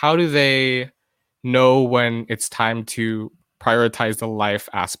they know when it's time to prioritize the life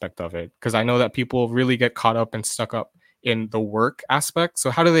aspect of it? Because I know that people really get caught up and stuck up in the work aspect.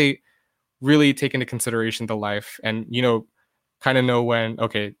 So how do they really take into consideration the life, and kind of know when,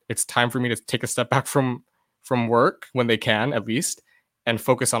 okay, it's time for me to take a step back from work, when they can, at least, and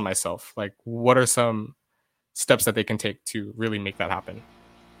focus on myself? Like, what are some steps that they can take to really make that happen?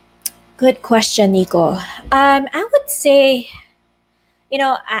 Good question, Nico. I would say,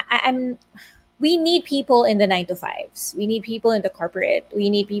 I'm. We need people in the 9 to 5s. We need people in the corporate.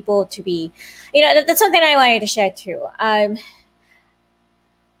 We need people to be, that's something I wanted to share too. I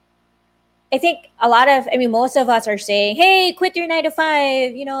think most of us are saying, hey, quit your 9 to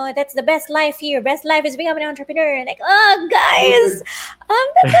 5. That's the best life here. Best life is becoming an entrepreneur. And like, oh, guys,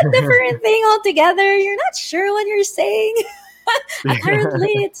 that's a different thing altogether. You're not sure what you're saying.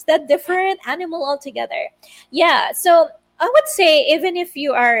 Apparently, it's that different animal altogether. Yeah. So I would say, even if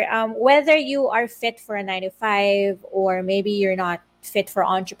you are, whether you are fit for a 9 to 5, or maybe you're not fit for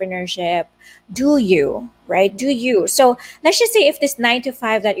entrepreneurship, do you, right? Do you. So let's just say if this 9 to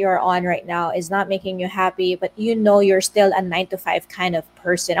 5 that you're on right now is not making you happy, but you're still a 9 to 5 kind of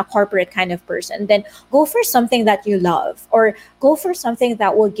person, a corporate kind of person, then go for something that you love, or go for something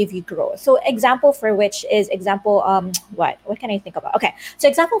that will give you growth. So example for which is example, what can I think about? Okay. So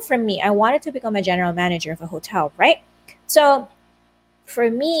example for me, I wanted to become a general manager of a hotel, right? So for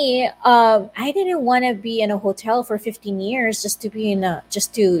me, I didn't want to be in a hotel for 15 years just to be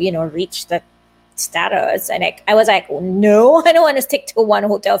just to reach that status. And I was like, no, I don't want to stick to one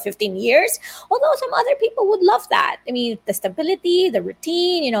hotel 15 years. Although some other people would love that. I mean, the stability, the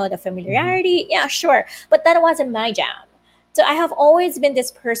routine, the familiarity. Yeah, sure. But that wasn't my jam. So I have always been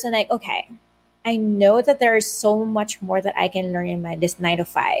this person like, okay, I know that there is so much more that I can learn in this 9 to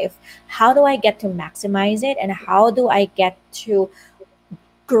 5. How do I get to maximize it? And how do I get to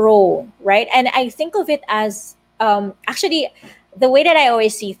grow, right? And I think of it as, actually, the way that I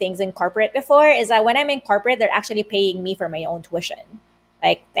always see things in corporate before is that when I'm in corporate, they're actually paying me for my own tuition.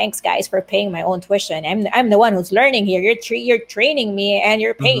 Like, thanks guys for paying my own tuition. I'm the one who's learning here. You're training me and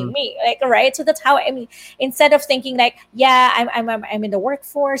you're paying me. Like, right? So that's how, instead of thinking like, yeah, I'm in the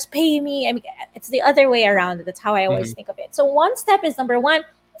workforce, pay me. I mean, it's the other way around. That's how I always think of it. So one step is, number one,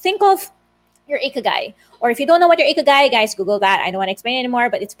 think of your ikigai. Or if you don't know what your ikigai, guys, Google that. I don't want to explain it anymore,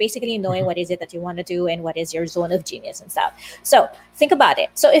 but it's basically knowing what is it that you want to do and what is your zone of genius and stuff. So think about it.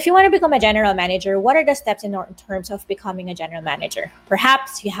 So if you want to become a general manager, what are the steps in terms of becoming a general manager?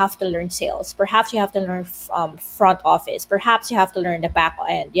 Perhaps you have to learn sales. Perhaps you have to learn front office. Perhaps you have to learn the back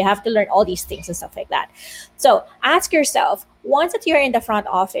end. You have to learn all these things and stuff like that. So ask yourself, once that you're in the front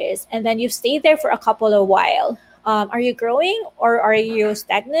office and then you've stayed there for a couple of while, are you growing, or are you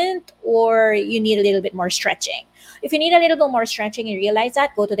stagnant, or you need a little bit more stretching? If you need a little bit more stretching and realize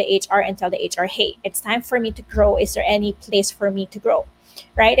that, go to the HR and tell the HR, hey, it's time for me to grow. Is there any place for me to grow?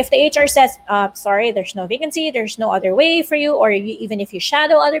 Right? If the HR says, sorry, there's no vacancy, there's no other way for you, or even if you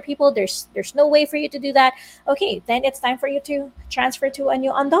shadow other people, there's no way for you to do that. Okay, then it's time for you to transfer to a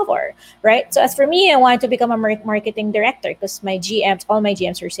new endeavor, right? So as for me, I wanted to become a marketing director because all my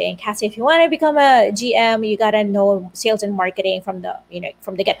GMs were saying, Kassy, if you want to become a GM, you gotta know sales and marketing from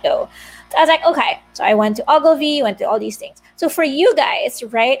the get-go. So I was like, okay. So I went to Ogilvy, went to all these things. So for you guys,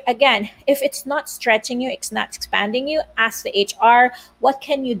 right, again, if it's not stretching you, it's not expanding you, ask the HR, what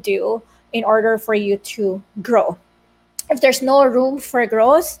can you do in order for you to grow? If there's no room for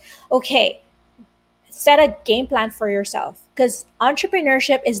growth, okay, set a game plan for yourself, because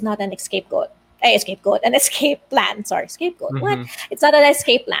entrepreneurship is not an an escape plan. Sorry, scapegoat. What? It's not an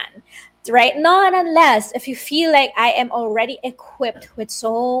escape plan. right? Not unless if you feel like I am already equipped with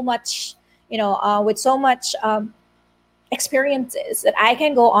so much, with so much experiences that I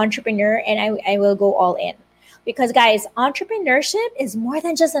can go entrepreneur and I will go all in. Because guys, entrepreneurship is more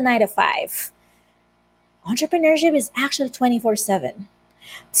than just a 9 to 5. Entrepreneurship is actually 24/7.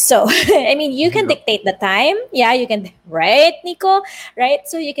 So, I mean, you can Yep. dictate the time. Yeah, you can, right, Nico? Right?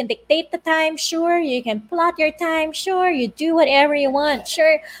 So, you can dictate the time, sure. You can plot your time, sure. You do whatever you want,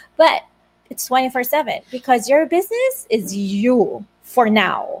 sure. But it's 24/7 because your business is you for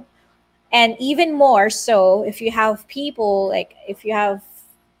now. And even more so if you have people, like if you have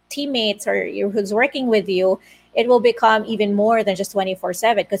teammates or you who's working with you, it will become even more than just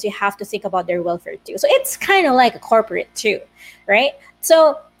 24/7 because you have to think about their welfare too. So it's kind of like a corporate too, right?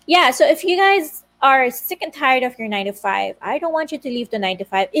 So yeah, so if you guys are sick and tired of your 9 to 5, I don't want you to leave the 9 to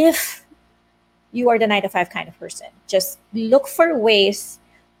 5 if you are the 9 to 5 kind of person. Just look for ways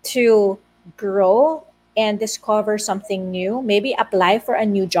to grow and discover something new. Maybe apply for a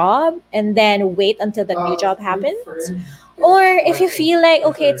new job and then wait until that new job happens. Or if you feel like,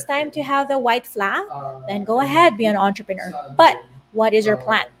 okay, it's time to have the white flag, then go ahead, be an entrepreneur. But what is your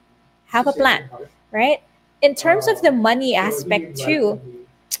plan? Have a plan, right? In terms of the money aspect, too,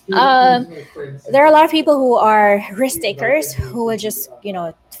 um, there are a lot of people who are risk takers who will just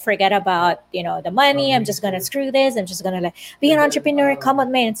forget about the money. I'm just gonna screw this. I'm just gonna like be an entrepreneur, come with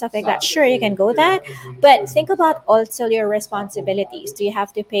me and stuff like that. Sure, you can go that, but think about also your responsibilities. Do you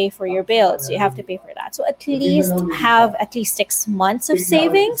have to pay for your bills? Do you have to pay for that? So at least have at least 6 months of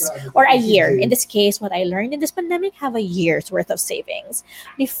savings or a year. In this case, what I learned in this pandemic, have a year's worth of savings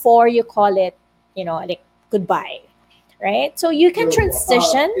before you call it, like goodbye, right? So you can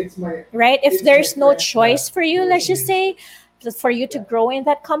transition, right? If there's no choice for you, let's just say, for you to grow in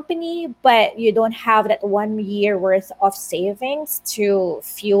that company, but you don't have that 1 year worth of savings to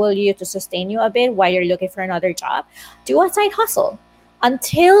fuel you, to sustain you a bit while you're looking for another job, do a side hustle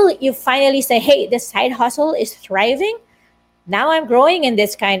until you finally say, hey, this side hustle is thriving. Now I'm growing in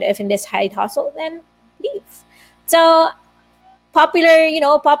this in this side hustle, then leave. So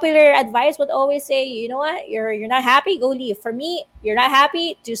popular advice would always say, you know what, you're not happy, go leave. For me, you're not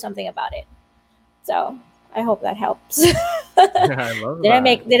happy, do something about it. So I hope that helps. I love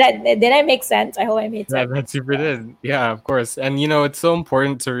that. Did I make sense? I hope I made Yeah, sense. that super did. Yeah, of course. And it's so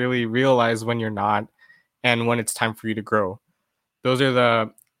important to really realize when you're not and when it's time for you to grow. Those are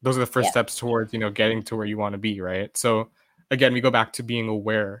the first Yeah. steps towards, getting to where you want to be, right? So again, we go back to being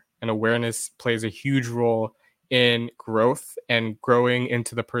aware, and awareness plays a huge role in growth and growing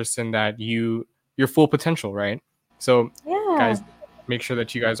into the person that your full potential, right? So Yeah. guys, make sure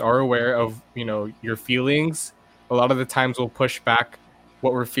that you guys are aware of, your feelings. A lot of the times we'll push back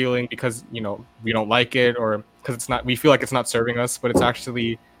what we're feeling because, we don't like it, or because we feel like it's not serving us, but it's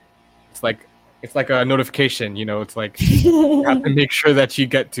like it's like a notification, it's like you have to make sure that you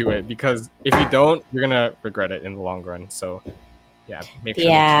get to it, because if you don't, you're gonna regret it in the long run. So yeah, make sure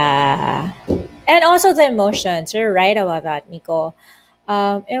that you Yeah. And also the emotions. You're right about that, Nico.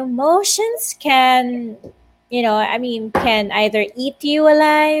 Emotions can, can either eat you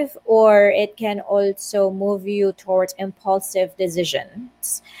alive or it can also move you towards impulsive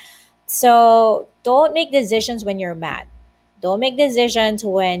decisions. So don't make decisions when you're mad. Don't make decisions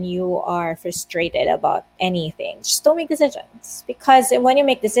when you are frustrated about anything. Just don't make decisions. Because when you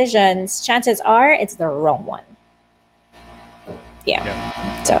make decisions, chances are it's the wrong one. Yeah.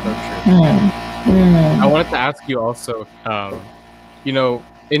 Yep, So. so true. I Mm. wanted to ask you also,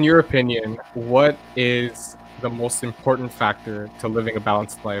 in your opinion, what is the most important factor to living a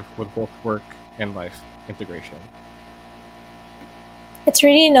balanced life with both work and life integration? It's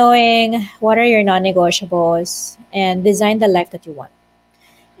really knowing what are your non negotiables and design the life that you want.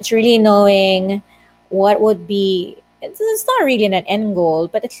 It's really knowing what would be, it's not really an end goal,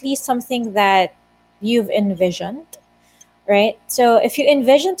 but at least something that you've envisioned, right? So if you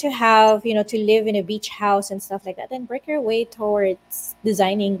envision to have, to live in a beach house and stuff like that, then break your way towards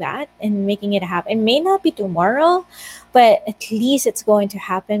designing that and making it happen. It may not be tomorrow, but at least it's going to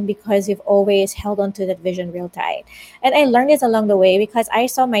happen because you've always held on to that vision real tight. And I learned this along the way because I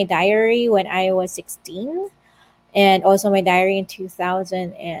saw my diary when I was 16 and also my diary in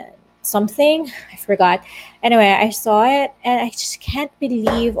 2000 and something. I forgot. Anyway, I saw it and I just can't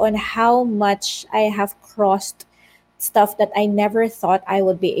believe on how much I have crossed stuff that I never thought I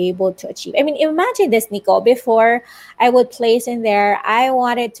would be able to achieve. I mean, imagine this, Nico. Before I would place in there, I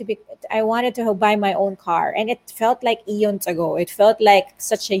wanted to buy my own car, and it felt like eons ago. It felt like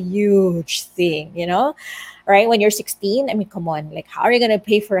such a huge thing, right? When you're 16, I mean, come on, like how are you gonna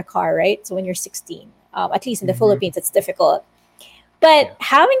pay for a car, right? So when you're 16, at least in the Mm-hmm. Philippines, it's difficult. But Yeah.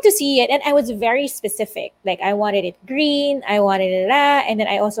 having to see it, and I was very specific. Like I wanted it green, I wanted it and then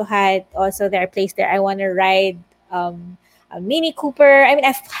I also had also their place there. I want to ride um, a Mini Cooper. I mean,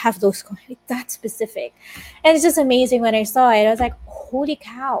 I have those like, that specific, and it's just amazing when I saw it. I was like, holy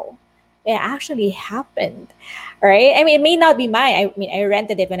cow! It actually happened, right? I mean, it may not be mine. I mean, I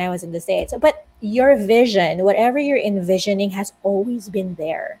rented it when I was in the States, but your vision, whatever you're envisioning, has always been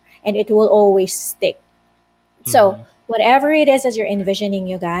there, and it will always stick. So Hmm. whatever it is as you're envisioning,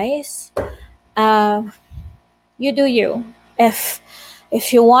 you guys, uh, you do you. If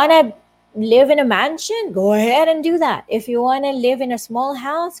you want to live in a mansion, go ahead and do that. If you want to live in a small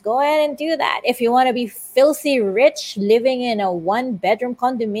house, go ahead and do that. If you want to be filthy rich, living in a one bedroom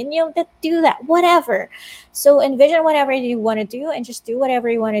condominium, then do that. Whatever. So envision whatever you want to do and just do whatever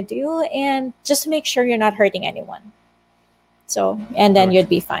you want to do and just make sure you're not hurting anyone. So and then So you'd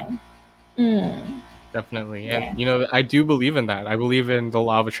be true. fine. Mm, Definitely. And, yeah. I do believe in that. I believe in the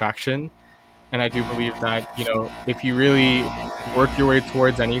law of attraction. And I do believe that, if you really work your way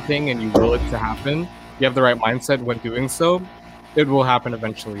towards anything and you will it to happen, you have the right mindset when doing so, it will happen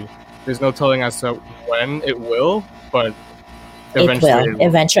eventually. There's no telling as to when it will, but It eventually will it will.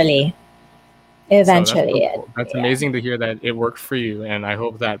 eventually. So that's so Eventually, cool. That's yeah. amazing to hear that it worked for you. And I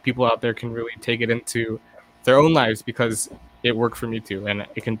hope that people out there can really take it into their own lives because it worked for me too. And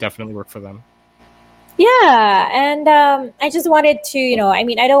it can definitely work for them. Yeah, and I just wanted to, I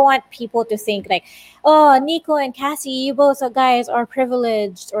mean, I don't want people to think like, oh, Nico and Cassie, you both are guys are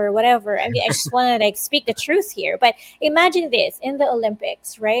privileged or whatever. I mean, I just want to like speak the truth here. But imagine this in the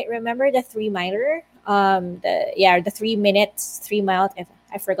Olympics, right? Remember the 3 miler? The 3 minutes, 3 miles.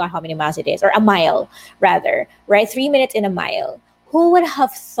 I forgot how many miles it is, or a mile rather, right? 3 minutes in a mile. Who would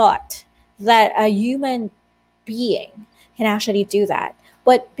have thought that a human being can actually do that?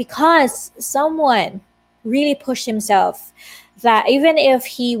 But because someone really pushed himself, that even if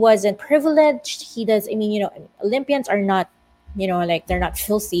he wasn't privileged, he does. I mean, Olympians are not, like they're not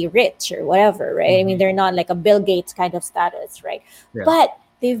filthy rich or whatever, right? I mean, Hmm. they're not like a Bill Gates kind of status, right? Yeah. But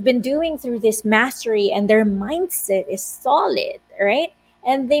they've been doing through this mastery and their mindset is solid, right?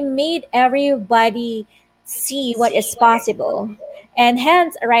 And they made everybody see what is possible. And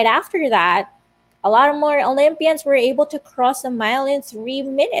hence, right after that, a lot of more Olympians were able to cross a mile in 3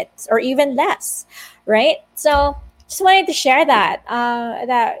 minutes or even less, right? So just wanted to share that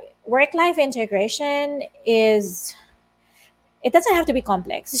work life integration is, it doesn't have to be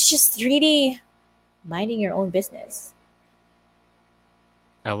complex. It's just really minding your own business,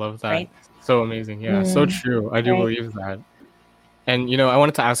 I love that. right? So amazing. Yeah. So Mm, true. I do right. believe that. And I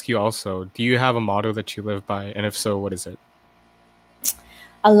wanted to ask you also, do you have a motto that you live by? And if so, what is it?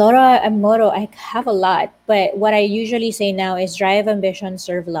 A motto, I have a lot, but what I usually say now is drive ambition,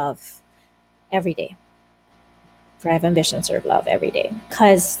 serve love every day. Drive ambition, serve love every day.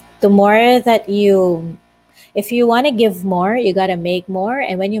 Because the more that you, if you want to give more, you got to make more.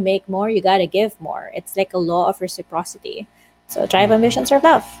 And when you make more, you got to give more. It's like a law of reciprocity. So drive Hmm. ambition, serve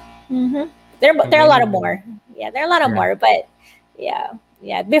love. Mm-hmm. There are a lot of Amazing. more. Yeah, there are a lot of Yeah. more. But yeah,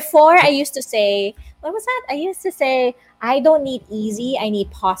 yeah. Before I used to say, what was that? I used to say, I don't need easy, I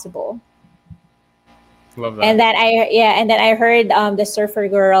need possible. Love And that. then I heard the surfer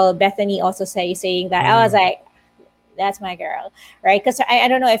girl Bethany also saying that. I was Mm. like, that's my girl, right? Because I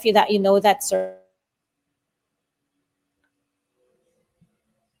don't know if you know that surfer girl, but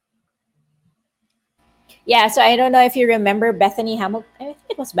yeah. So I don't know if you remember Bethany Hamilton. I think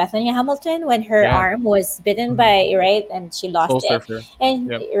it was Bethany Hamilton when her Yeah. arm was bitten Mhm. by, right, and she Soul lost it, Surfer. and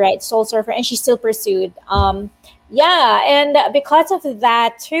Yep. right, Soul Surfer, and she still pursued. Yeah, and because of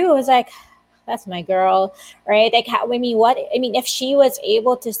that too, I was like, that's my girl, right? Like, I mean, what I mean, if she was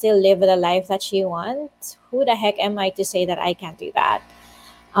able to still live the life that she wants, who the heck am I to say that I can't do that?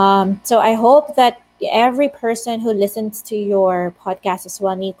 So I hope that every person who listens to your podcast as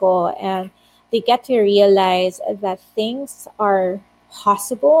well, Nico, and they get to realize that things are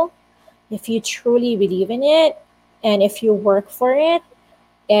possible if you truly believe in it and if you work for it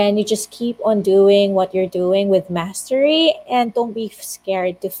and you just keep on doing what you're doing with mastery and don't be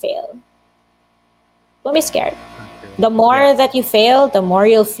scared to fail. Don't be scared. So true. The Yeah. more that you fail, the more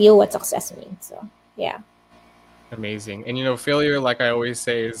you'll feel what success means. So, yeah. Amazing. And failure, like I always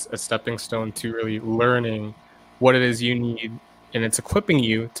say, is a stepping stone to really learning what it is you need, and it's equipping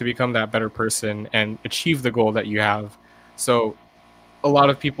you to become that better person and achieve the goal that you have. So a lot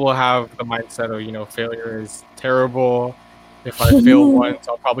of people have the mindset of, failure is terrible. If I fail once,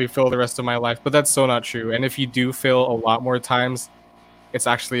 I'll probably fail the rest of my life. But that's so not true. And if you do fail a lot more times, it's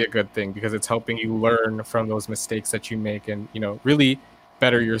actually a good thing because it's helping you learn from those mistakes that you make and, really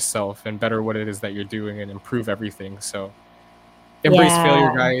better yourself and better what it is that you're doing and improve everything. So Embrace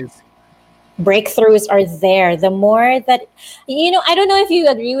failure, Yeah. guys. Breakthroughs are there. The more that, I don't know if you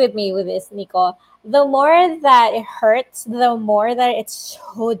agree with me with this, Nico. The more that it hurts, the more that it's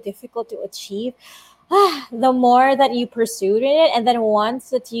so difficult to achieve, the more that you pursued it. And then once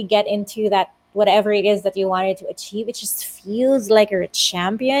that you get into that, whatever it is that you wanted to achieve, it just feels like you're a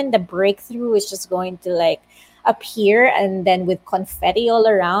champion. The breakthrough is just going to like appear, and then with confetti all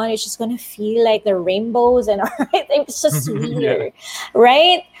around, it's just going to feel like the rainbows and everything. It's just Yeah. sweeter,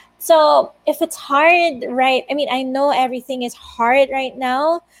 right? So if it's hard, right? I mean, I know everything is hard right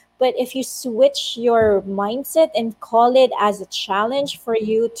now, but if you switch your mindset and call it as a challenge for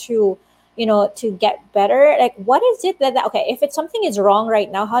you to, to get better, like what is it okay, if it's something is wrong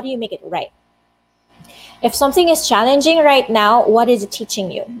right now, how do you make it right? If something is challenging right now, what is it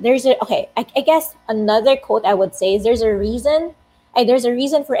teaching you? I guess another quote I would say is there's a reason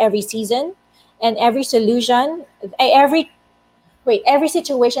for every season, and every solution, every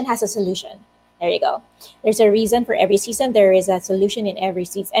situation has a solution. There you go. There's a reason for every season. There is a solution in every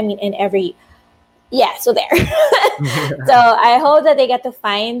season. I mean, in every, yeah. So there. So I hope that they get to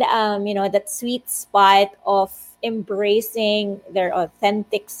find, that sweet spot of embracing their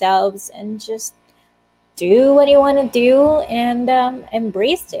authentic selves and just do what you want to do and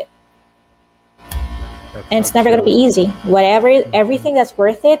embrace it. That's And so it's never going to be true. easy. Whatever, Mhm. everything that's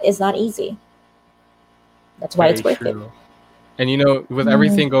worth it is not easy. That's why Very it's worth it. true. And with Mm.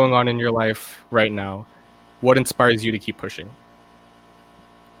 everything going on in your life right now, what inspires you to keep pushing?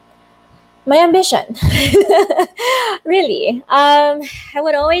 My ambition. Really. I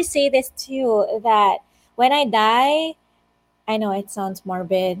would always say this too, that when I die, I know it sounds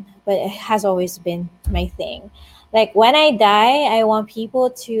morbid, but it has always been my thing. Like when I die, I want people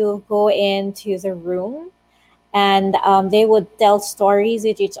to go into the room, and they would tell stories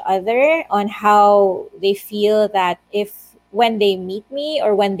with each other on how they feel that if when they meet me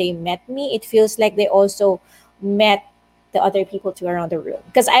or when they met me, it feels like they also met the other people too around the room.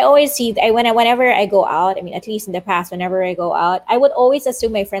 Because I always see, whenever I go out, I mean, at least in the past, whenever I go out, I would always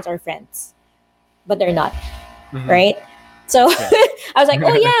assume my friends are friends, but they're not, Hmm. right? So Yeah. I was like,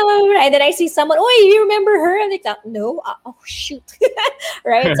 oh yeah, blah, blah, blah. And then I see someone, oh, you remember her? I'm like, no, oh shoot,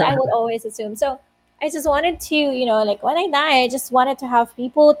 right? So I would always assume. So I just wanted to, like when I die, I just wanted to have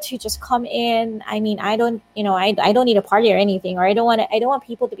people to just come in. I mean, I don't, I don't need a party or anything, or I don't want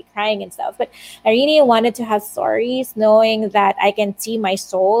people to be crying and stuff. But I really wanted to have stories, knowing that I can see my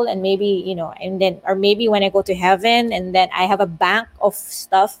soul, and maybe, and then, or maybe when I go to heaven, and then I have a bank of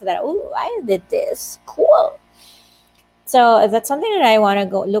stuff that, oh, I did this, cool. So that's something that I want to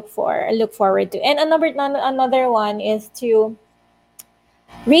go look forward to. And another one is to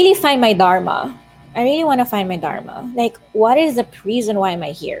really find my dharma. I really want to find my dharma. Like, what is the reason why am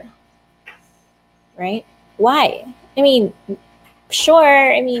I here? Right? Why? I mean,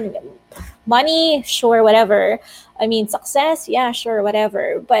 sure. I mean, money, sure, whatever. I mean, success, yeah, sure,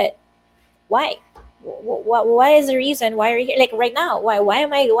 whatever. But why? What is the reason why are you here? Like right now, why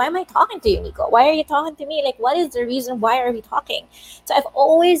am I talking to you, Nico? Why are you talking to me? Like, what is the reason why are we talking? So I've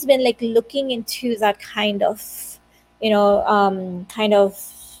always been like looking into that kind of, kind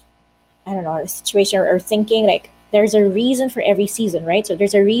of, I don't know, situation, or thinking like there's a reason for every season, right? So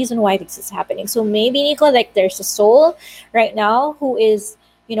there's a reason why this is happening. So maybe, Nico, like there's a soul right now who is,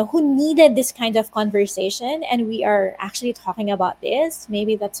 who needed this kind of conversation, and we are actually talking about this.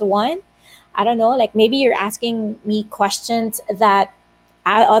 Maybe that's one. I don't know. Like maybe you're asking me questions that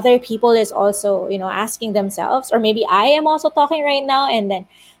other people is also, asking themselves, or maybe I am also talking right now, and then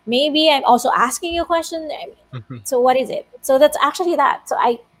maybe I'm also asking you a question. Mhm. So what is it? So that's actually that. So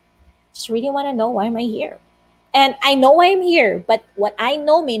I just really want to know, why am I here? And I know why I'm here, but what I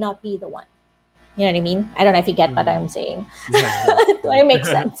know may not be the one. You know what I mean? I don't know if you get what Mhm. I'm saying. Yeah, yeah, of Do I make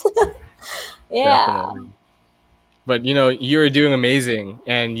course. sense? Yeah. Definitely. But you're doing amazing,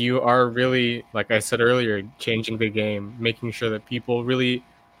 and you are really, like I said earlier, changing the game, making sure that people really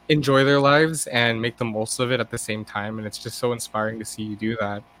enjoy their lives and make the most of it at the same time. And it's just so inspiring to see you do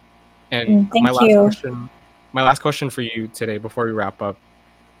that. And Thank you. my last question for you today before we wrap up,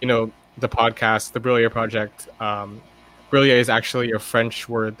 the podcast, the Brilliant Project, Brilliant is actually a French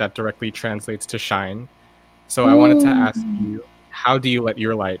word that directly translates to shine. So I wanted to ask Mm, you, how do you let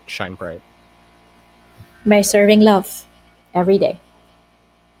your light shine bright? by serving love every day.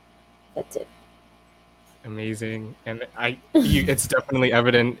 That's it. Amazing. And it's definitely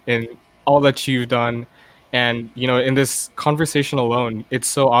evident in all that you've done. And, in this conversation alone, it's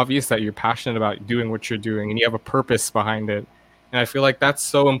so obvious that you're passionate about doing what you're doing and you have a purpose behind it. And I feel like that's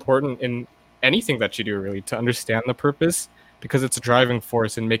so important in anything that you do, really, to understand the purpose, because it's a driving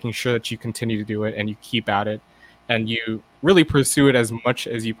force in making sure that you continue to do it and you keep at it. and you really pursue it as much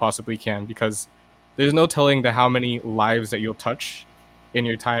as you possibly can, because there's no telling how many lives that you'll touch in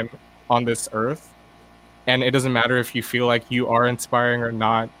your time on this earth. And it doesn't matter if you feel like you are inspiring or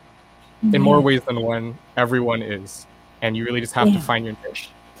not. In more Yeah. ways than one, everyone is. And you really just have to Yeah. find your niche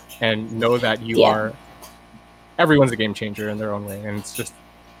and know that Yeah. everyone's a game changer in their own way. And it's just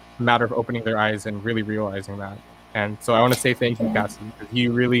a matter of opening their eyes and really realizing that. And so I want to say thank you, Yeah. Kassy, because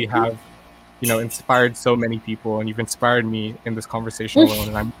you really have, inspired so many people, and you've inspired me in this conversation alone.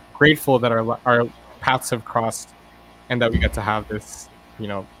 And I'm grateful that our paths have crossed and that we get to have this,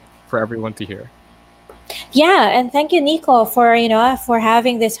 for everyone to hear. Yeah, and thank you, Nico, for for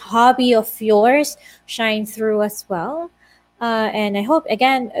having this hobby of yours shine through as well. And I hope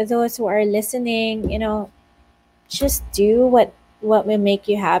again those who are listening, just do what will make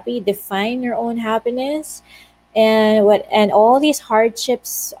you happy. Define your own happiness, and all these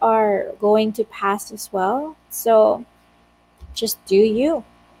hardships are going to pass as well. So just do you.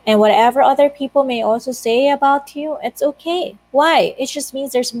 And whatever other people may also say about you, it's okay. Why? It just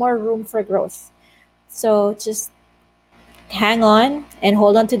means there's more room for growth. So just hang on and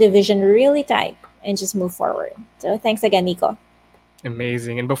hold on to the vision really tight and just move forward. So thanks again, Nico.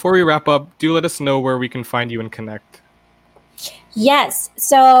 Amazing. And before we wrap up, do let us know where we can find you and connect. Yes,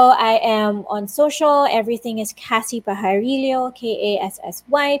 so I am on social. Everything is Kassy Pajarillo, KASSY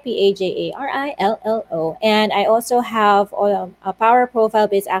PAJARILLO. And I also have a Power Profile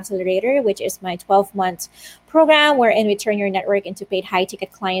Biz Accelerator, which is my 12-month program wherein we turn your network into paid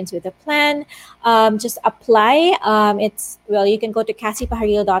high-ticket clients with a plan. Just apply. You can go to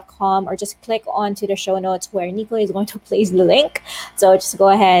kassypajarillo.com or just click onto the show notes where Nico is going to place the link. So just go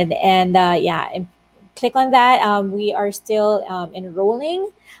ahead and click on that. We are still enrolling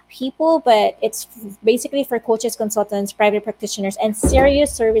people, but it's basically for coaches, consultants, private practitioners, and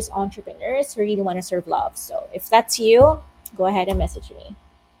serious service entrepreneurs who really want to serve love. So if that's you, go ahead and message me.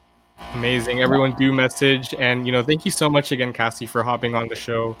 Amazing. Everyone do message. And, thank you so much again, Kassy, for hopping on the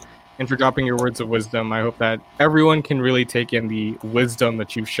show and for dropping your words of wisdom. I hope that everyone can really take in the wisdom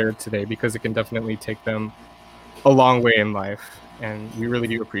that you've shared today, because it can definitely take them a long way in life. And we really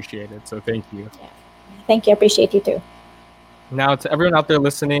do appreciate it. So thank you. Yeah. Thank you. I appreciate you too. Now, to everyone out there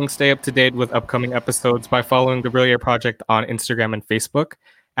listening, stay up to date with upcoming episodes by following the Brillier Project on Instagram and Facebook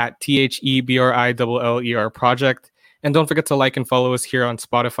at THEBRILLER Project. And don't forget to like and follow us here on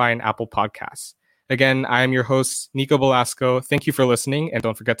Spotify and Apple Podcasts. Again, I am your host, Nico Velasco. Thank you for listening, and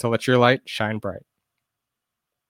don't forget to let your light shine bright.